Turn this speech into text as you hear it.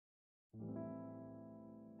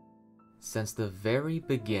Since the very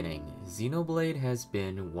beginning, Xenoblade has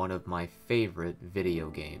been one of my favorite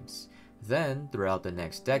video games. Then, throughout the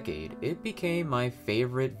next decade, it became my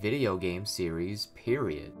favorite video game series,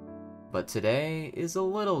 period. But today is a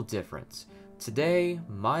little different. Today,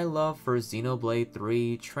 my love for Xenoblade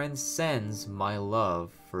 3 transcends my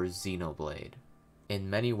love for Xenoblade. In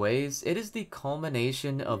many ways, it is the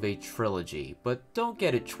culmination of a trilogy, but don't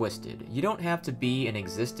get it twisted. You don't have to be an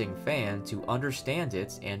existing fan to understand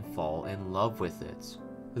it and fall in love with it.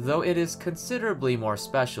 Though it is considerably more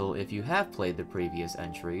special if you have played the previous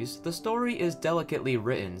entries, the story is delicately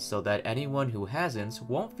written so that anyone who hasn't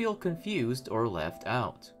won't feel confused or left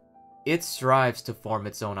out. It strives to form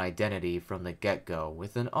its own identity from the get-go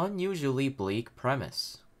with an unusually bleak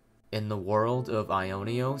premise. In the world of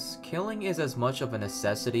Aionios, killing is as much of a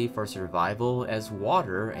necessity for survival as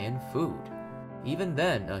water and food. Even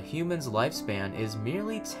then, a human's lifespan is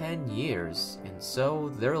merely 10 years, and so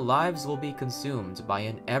their lives will be consumed by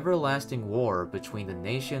an everlasting war between the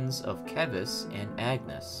nations of Keves and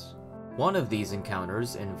Agnes. One of these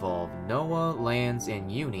encounters involved Noah, Lanz, and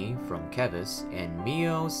Uni from Keves, and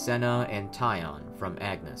Mio, Senna, and Tyon from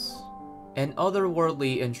Agnes. An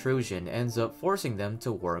otherworldly intrusion ends up forcing them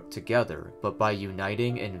to work together, but by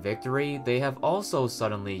uniting in victory, they have also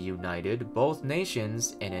suddenly united both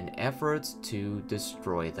nations in an effort to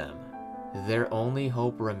destroy them. Their only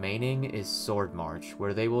hope remaining is Sword March,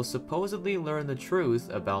 where they will supposedly learn the truth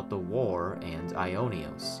about the war and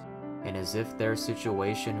Aionios. And as if their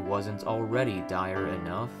situation wasn't already dire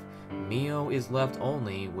enough, Mio is left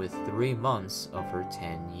only with 3 months of her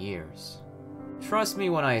 10 years. Trust me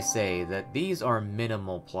when I say that these are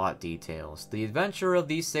minimal plot details. The adventure of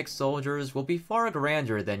these 6 soldiers will be far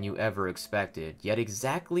grander than you ever expected, yet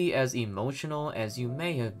exactly as emotional as you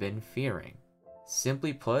may have been fearing.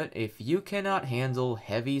 Simply put, if you cannot handle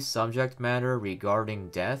heavy subject matter regarding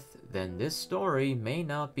death, then this story may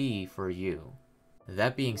not be for you.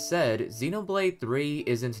 That being said, Xenoblade 3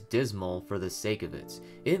 isn't dismal for the sake of it.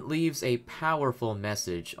 It leaves a powerful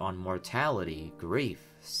message on mortality, grief,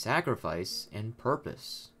 sacrifice, and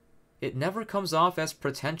purpose. It never comes off as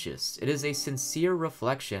pretentious. It is a sincere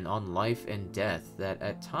reflection on life and death that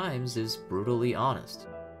at times is brutally honest.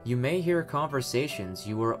 You may hear conversations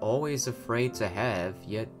you were always afraid to have,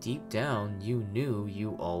 yet deep down you knew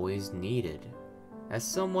you always needed. As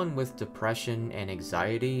someone with depression and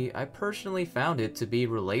anxiety, I personally found it to be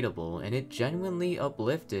relatable, and it genuinely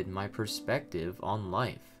uplifted my perspective on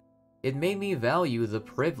life. It made me value the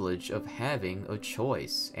privilege of having a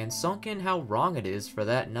choice, and sunk in how wrong it is for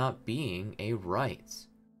that not being a right.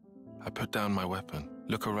 I put down my weapon,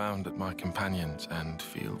 look around at my companions, and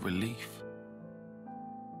feel relief.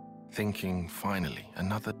 Thinking, finally,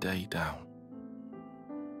 another day down.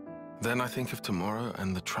 Then I think of tomorrow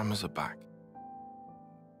and the tremors are back.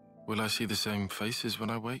 Will I see the same faces when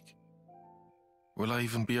I wake? Will I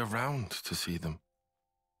even be around to see them?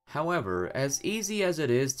 However, as easy as it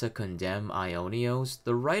is to condemn Aionios,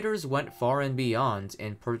 the writers went far and beyond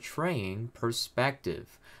in portraying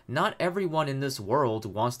perspective. Not everyone in this world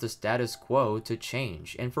wants the status quo to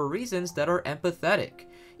change, and for reasons that are empathetic.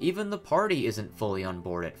 Even the party isn't fully on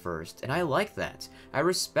board at first, and I like that. I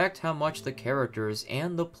respect how much the characters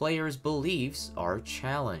and the players' beliefs are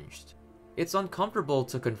challenged. It's uncomfortable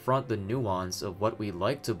to confront the nuance of what we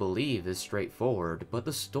like to believe is straightforward, but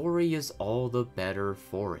the story is all the better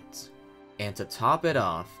for it. And to top it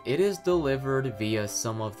off, it is delivered via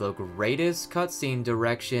some of the greatest cutscene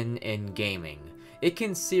direction in gaming. It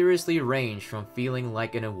can seriously range from feeling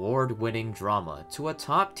like an award-winning drama to a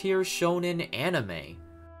top-tier shonen anime.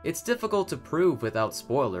 It's difficult to prove without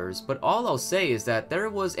spoilers, but all I'll say is that there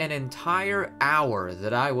was an entire hour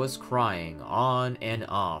that I was crying on and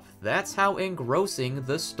off. That's how engrossing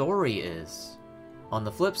the story is. On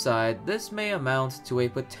the flip side, this may amount to a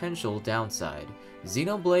potential downside.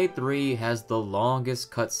 Xenoblade 3 has the longest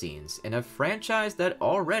cutscenes in a franchise that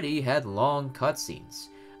already had long cutscenes.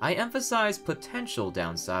 I emphasize potential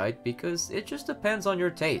downside because it just depends on your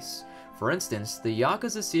tastes. For instance, the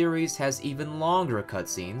Yakuza series has even longer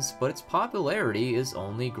cutscenes, but its popularity is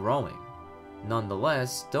only growing.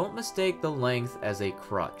 Nonetheless, don't mistake the length as a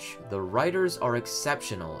crutch. The writers are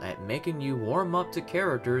exceptional at making you warm up to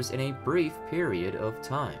characters in a brief period of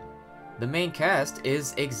time. The main cast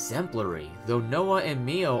is exemplary. Though Noah and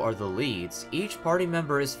Mio are the leads, each party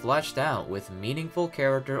member is fleshed out with meaningful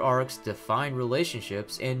character arcs, defined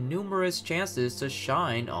relationships, and numerous chances to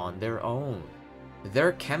shine on their own.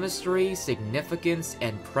 Their chemistry, significance,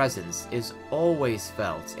 and presence is always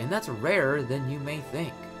felt, and that's rarer than you may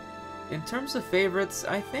think. In terms of favorites,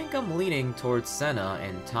 I think I'm leaning towards Senna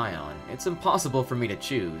and Taion. It's impossible for me to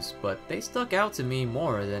choose, but they stuck out to me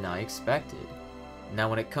more than I expected. Now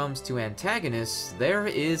when it comes to antagonists, there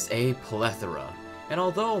is a plethora. And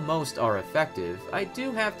although most are effective, I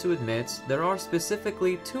do have to admit there are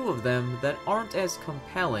specifically 2 of them that aren't as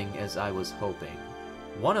compelling as I was hoping.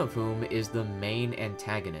 One of whom is the main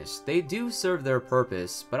antagonist. They do serve their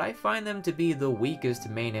purpose, but I find them to be the weakest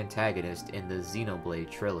main antagonist in the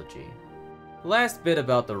Xenoblade trilogy. Last bit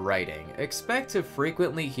about the writing. Expect to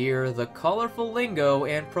frequently hear the colorful lingo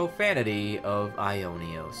and profanity of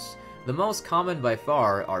Aionios. The most common by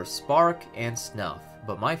far are Spark and Snuff,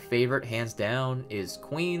 but my favorite hands down is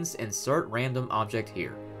Queen's insert random object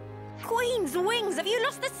here. Queen's wings! Have you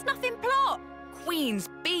lost the snuffing plot? Queen's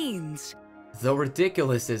beans! Though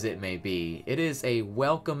ridiculous as it may be, it is a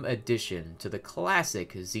welcome addition to the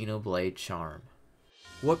classic Xenoblade charm.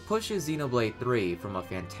 What pushes Xenoblade 3 from a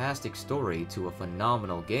fantastic story to a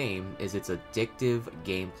phenomenal game is its addictive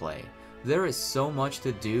gameplay. There is so much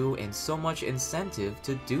to do and so much incentive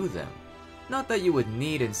to do them. Not that you would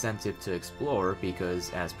need incentive to explore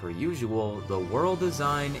because, as per usual, the world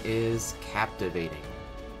design is captivating.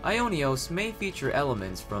 Aionios may feature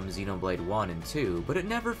elements from Xenoblade 1 and 2, but it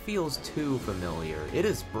never feels too familiar. It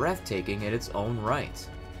is breathtaking in its own right.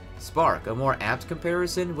 Spark, a more apt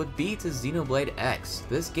comparison, would be to Xenoblade X.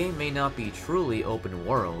 This game may not be truly open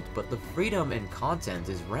world, but the freedom and content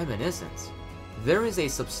is reminiscent. There is a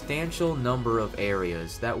substantial number of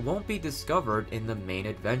areas that won't be discovered in the main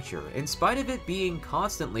adventure, in spite of it being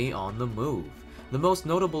constantly on the move. The most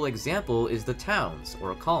notable example is the towns,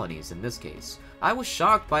 or colonies in this case. I was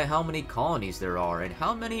shocked by how many colonies there are and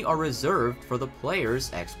how many are reserved for the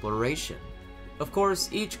player's exploration. Of course,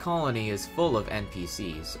 each colony is full of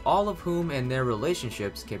NPCs, all of whom and their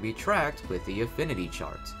relationships can be tracked with the affinity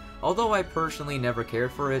chart. Although I personally never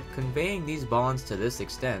cared for it, conveying these bonds to this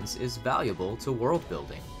extent is valuable to world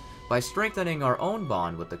building. By strengthening our own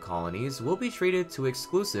bond with the colonies, we'll be treated to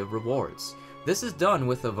exclusive rewards. This is done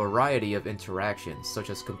with a variety of interactions,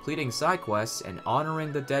 such as completing side quests and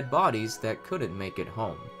honoring the dead bodies that couldn't make it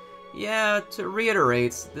home. Yeah, to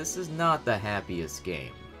reiterate, this is not the happiest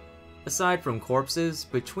game. Aside from corpses,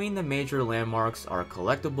 between the major landmarks are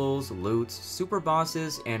collectibles, loot, super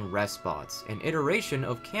bosses, and rest spots, an iteration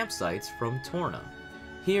of campsites from Torna.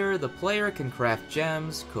 Here, the player can craft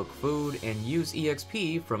gems, cook food, and use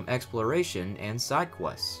EXP from exploration and side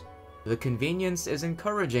quests. The convenience is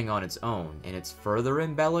encouraging on its own, and it's further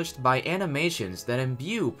embellished by animations that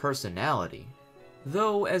imbue personality.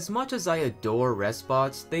 Though, as much as I adore rest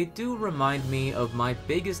spots, they do remind me of my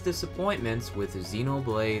biggest disappointments with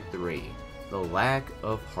Xenoblade 3, the lack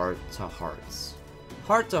of heart-to-hearts.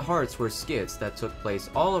 Heart-to-hearts were skits that took place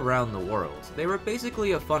all around the world. They were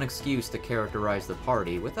basically a fun excuse to characterize the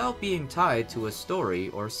party without being tied to a story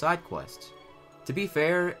or side quest. To be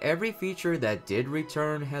fair, every feature that did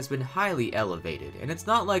return has been highly elevated, and it's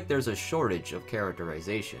not like there's a shortage of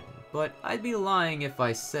characterization. But I'd be lying if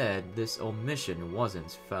I said this omission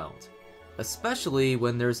wasn't felt. Especially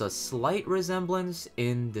when there's a slight resemblance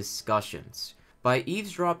in discussions. By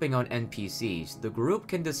eavesdropping on NPCs, the group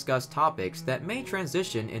can discuss topics that may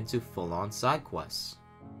transition into full-on side quests.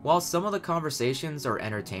 While some of the conversations are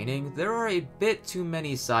entertaining, there are a bit too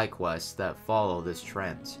many side quests that follow this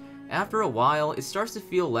trend. After a while, it starts to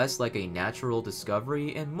feel less like a natural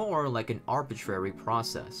discovery and more like an arbitrary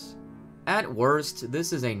process. At worst,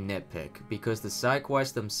 this is a nitpick, because the side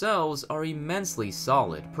quests themselves are immensely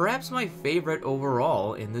solid, perhaps my favorite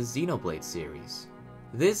overall in the Xenoblade series.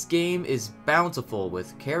 This game is bountiful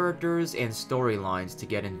with characters and storylines to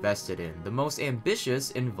get invested in, the most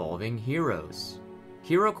ambitious involving heroes.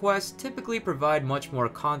 Hero quests typically provide much more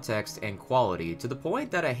context and quality, to the point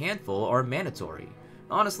that a handful are mandatory.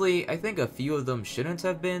 Honestly, I think a few of them shouldn't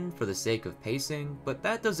have been for the sake of pacing, but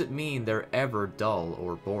that doesn't mean they're ever dull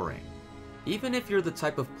or boring. Even if you're the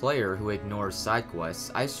type of player who ignores side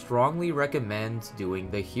quests, I strongly recommend doing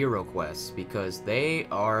the hero quests because they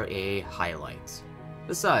are a highlight.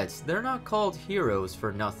 Besides, they're not called heroes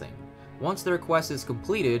for nothing. Once their quest is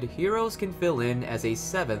completed, heroes can fill in as a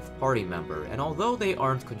 7th party member, and although they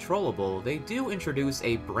aren't controllable, they do introduce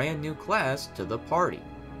a brand new class to the party.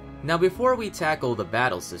 Now before we tackle the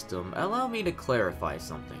battle system, allow me to clarify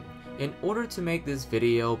something. In order to make this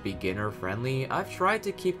video beginner friendly, I've tried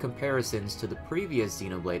to keep comparisons to the previous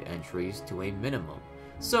Xenoblade entries to a minimum.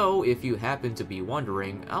 So if you happen to be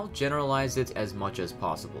wondering, I'll generalize it as much as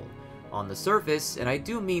possible. On the surface, and I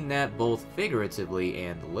do mean that both figuratively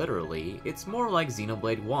and literally, it's more like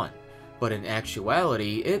Xenoblade 1. But in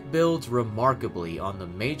actuality, it builds remarkably on the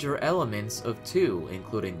major elements of 2,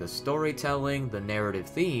 including the storytelling, the narrative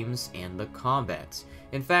themes, and the combat.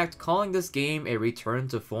 In fact, calling this game a return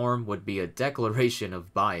to form would be a declaration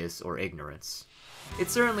of bias or ignorance.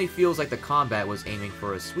 It certainly feels like the combat was aiming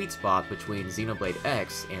for a sweet spot between Xenoblade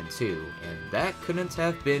X and 2, and that couldn't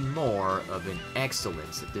have been more of an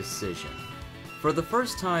excellent decision. For the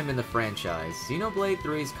first time in the franchise, Xenoblade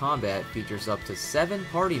 3's combat features up to 7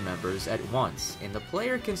 party members at once, and the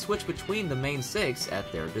player can switch between the main 6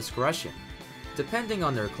 at their discretion. Depending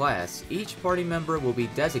on their class, each party member will be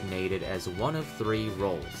designated as one of 3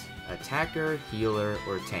 roles: attacker, healer,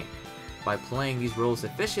 or tank. By playing these roles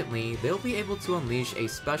efficiently, they'll be able to unleash a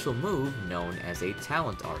special move known as a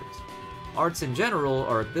talent art. Arts in general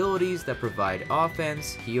are abilities that provide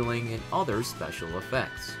offense, healing, and other special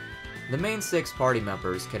effects. The main 6 party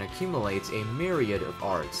members can accumulate a myriad of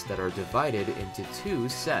arts that are divided into 2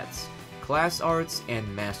 sets: class arts and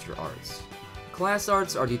master arts. Class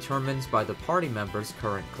arts are determined by the party member's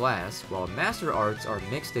current class, while master arts are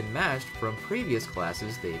mixed and matched from previous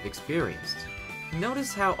classes they've experienced.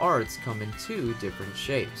 Notice how arts come in 2 different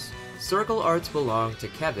shapes. Circle arts belong to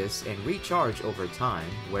Keves and recharge over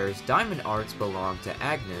time, whereas diamond arts belong to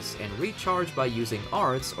Agnes and recharge by using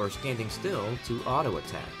arts or standing still to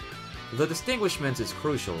auto-attack. The distinguishment is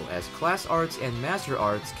crucial, as class arts and master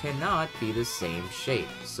arts cannot be the same shape,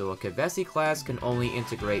 so a Kevesi class can only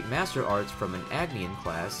integrate master arts from an Agnian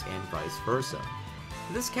class and vice versa.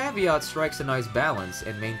 This caveat strikes a nice balance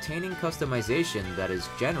in maintaining customization that is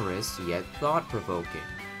generous yet thought-provoking.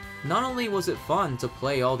 Not only was it fun to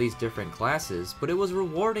play all these different classes, but it was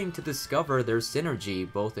rewarding to discover their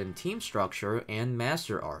synergy both in team structure and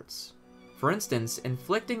master arts. For instance,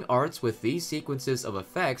 inflicting arts with these sequences of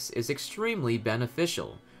effects is extremely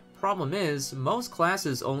beneficial. Problem is, most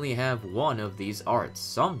classes only have one of these arts,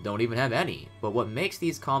 some don't even have any, but what makes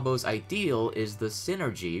these combos ideal is the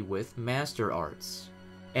synergy with master arts.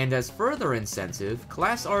 And as further incentive,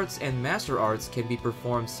 class arts and master arts can be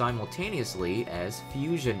performed simultaneously as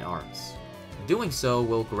fusion arts. Doing so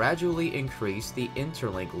will gradually increase the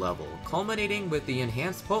interlink level, culminating with the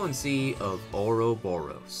enhanced potency of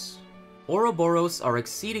Ouroboros. Ouroboros are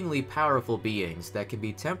exceedingly powerful beings that can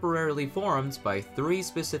be temporarily formed by 3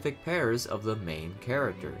 specific pairs of the main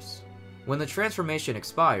characters. When the transformation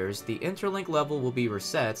expires, the interlink level will be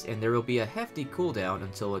reset and there will be a hefty cooldown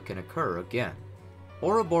until it can occur again.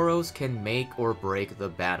 Ouroboros can make or break the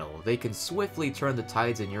battle. They can swiftly turn the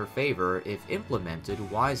tides in your favor if implemented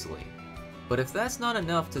wisely. But if that's not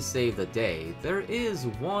enough to save the day, there is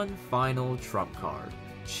one final trump card: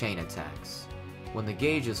 chain attacks. When the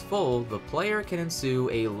gauge is full, the player can ensue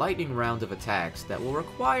a lightning round of attacks that will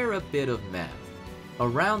require a bit of math. A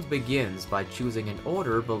round begins by choosing an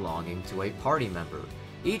order belonging to a party member.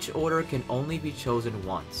 Each order can only be chosen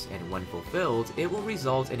once, and when fulfilled, it will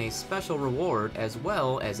result in a special reward as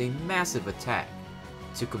well as a massive attack.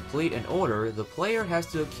 To complete an order, the player has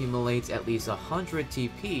to accumulate at least 100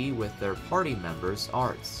 TP with their party members'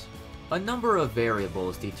 arts. A number of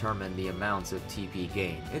variables determine the amounts of TP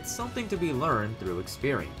gained. It's something to be learned through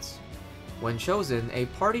experience. When chosen, a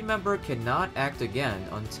party member cannot act again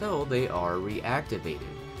until they are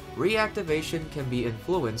reactivated. Reactivation can be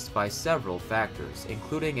influenced by several factors,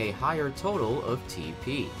 including a higher total of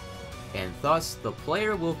TP. And thus, the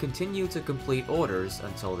player will continue to complete orders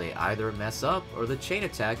until they either mess up or the chain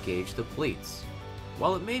attack gauge depletes.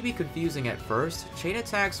 While it may be confusing at first, chain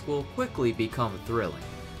attacks will quickly become thrilling.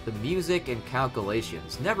 The music and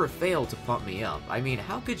calculations never fail to pump me up. I mean,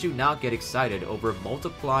 how could you not get excited over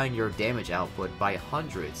multiplying your damage output by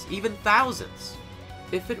hundreds, even thousands?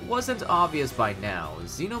 If it wasn't obvious by now,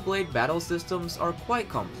 Xenoblade battle systems are quite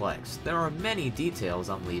complex. There are many details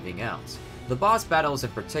I'm leaving out. The boss battles in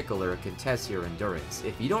particular can test your endurance.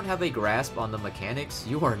 If you don't have a grasp on the mechanics,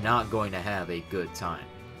 you are not going to have a good time.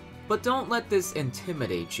 But don't let this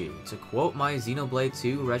intimidate you. To quote my Xenoblade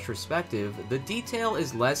 2 retrospective, the detail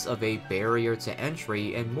is less of a barrier to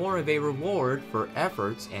entry and more of a reward for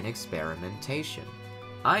efforts and experimentation.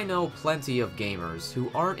 I know plenty of gamers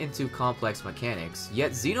who aren't into complex mechanics,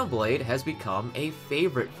 yet Xenoblade has become a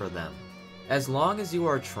favorite for them. As long as you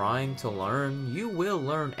are trying to learn, you will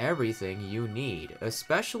learn everything you need,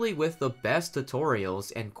 especially with the best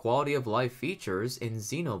tutorials and quality of life features in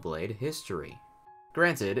Xenoblade history.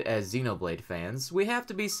 Granted, as Xenoblade fans, we have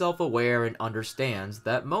to be self-aware and understand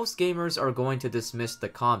that most gamers are going to dismiss the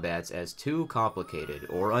combats as too complicated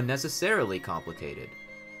or unnecessarily complicated.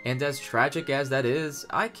 And as tragic as that is,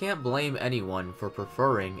 I can't blame anyone for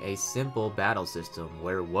preferring a simple battle system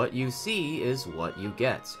where what you see is what you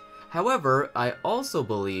get. However, I also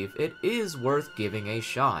believe it is worth giving a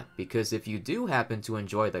shot, because if you do happen to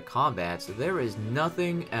enjoy the combats, there is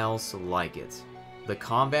nothing else like it. The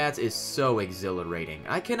combat is so exhilarating.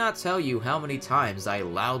 I cannot tell you how many times I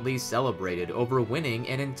loudly celebrated over winning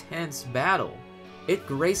an intense battle. It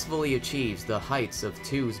gracefully achieves the heights of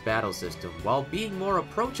 2's battle system while being more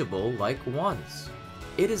approachable like 1's.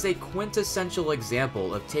 It is a quintessential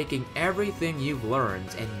example of taking everything you've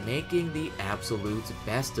learned and making the absolute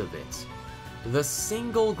best of it. The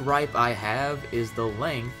single gripe I have is the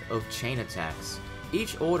length of chain attacks.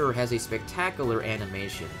 Each order has a spectacular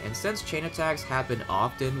animation, and since chain attacks happen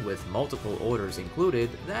often with multiple orders included,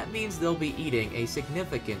 that means they'll be eating a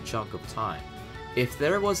significant chunk of time. If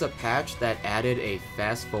there was a patch that added a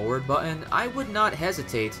fast forward button, I would not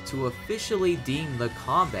hesitate to officially deem the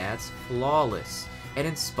combats flawless. And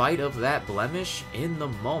in spite of that blemish, in the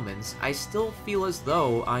moments, I still feel as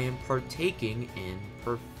though I am partaking in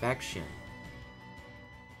perfection.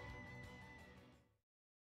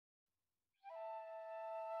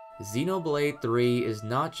 Xenoblade 3 is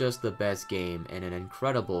not just the best game in an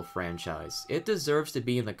incredible franchise, it deserves to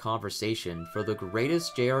be in the conversation for the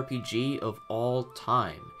greatest JRPG of all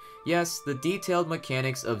time. Yes, the detailed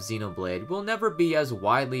mechanics of Xenoblade will never be as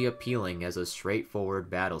widely appealing as a straightforward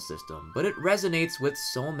battle system, but it resonates with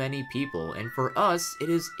so many people, and for us, it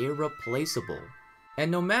is irreplaceable. And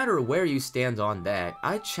no matter where you stand on that,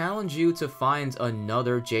 I challenge you to find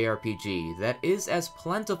another JRPG that is as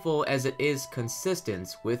plentiful as it is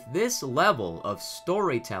consistent with this level of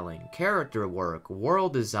storytelling, character work,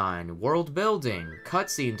 world design, world building,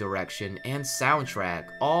 cutscene direction, and soundtrack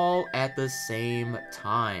all at the same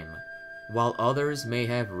time. While others may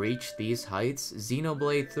have reached these heights,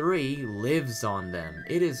 Xenoblade 3 lives on them.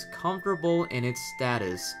 It is comfortable in its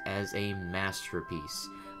status as a masterpiece.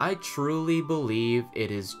 I truly believe it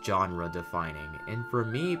is genre-defining, and for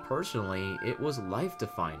me personally, it was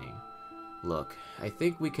life-defining. Look, I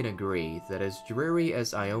think we can agree that as dreary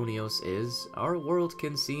as Aionios is, our world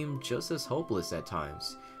can seem just as hopeless at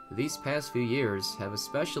times. These past few years have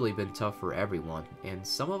especially been tough for everyone, and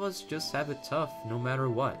some of us just have it tough no matter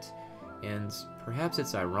what. And perhaps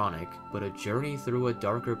it's ironic, but a journey through a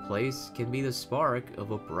darker place can be the spark of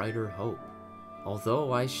a brighter hope.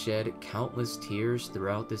 Although I shed countless tears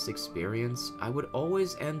throughout this experience, I would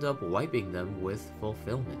always end up wiping them with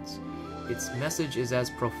fulfillment. Its message is as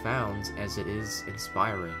profound as it is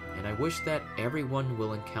inspiring, and I wish that everyone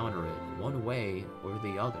will encounter it one way or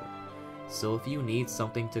the other. So if you need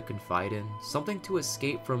something to confide in, something to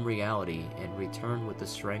escape from reality and return with the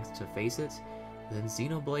strength to face it, then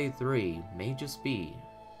Xenoblade 3 may just be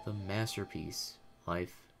the masterpiece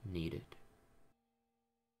life needed.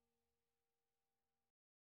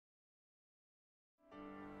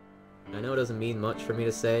 I know it doesn't mean much for me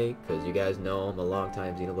to say, because you guys know I'm a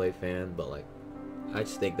longtime Xenoblade fan, but like, I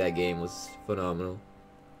just think that game was phenomenal.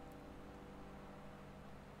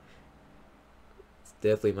 It's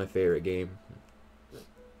definitely my favorite game.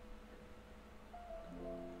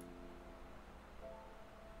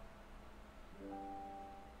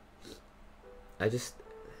 I think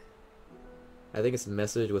its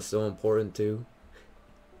message was so important too.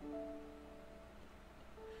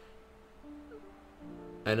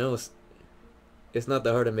 I know it's not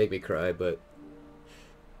that hard to make me cry, but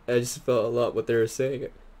I just felt a lot what they were saying.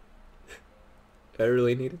 I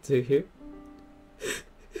really needed to hear.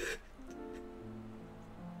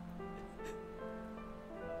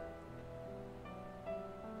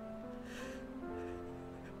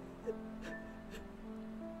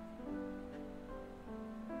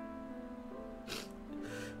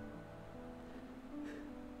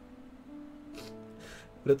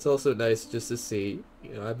 But it's also nice just to see,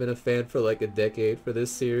 you know, I've been a fan for like a decade for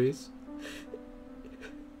this series.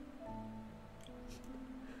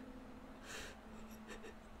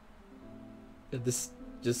 And just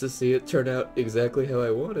to see it turn out exactly how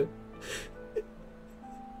I wanted.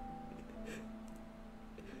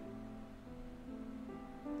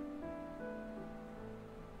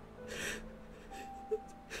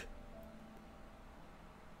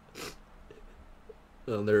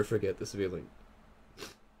 I'll never forget this feeling.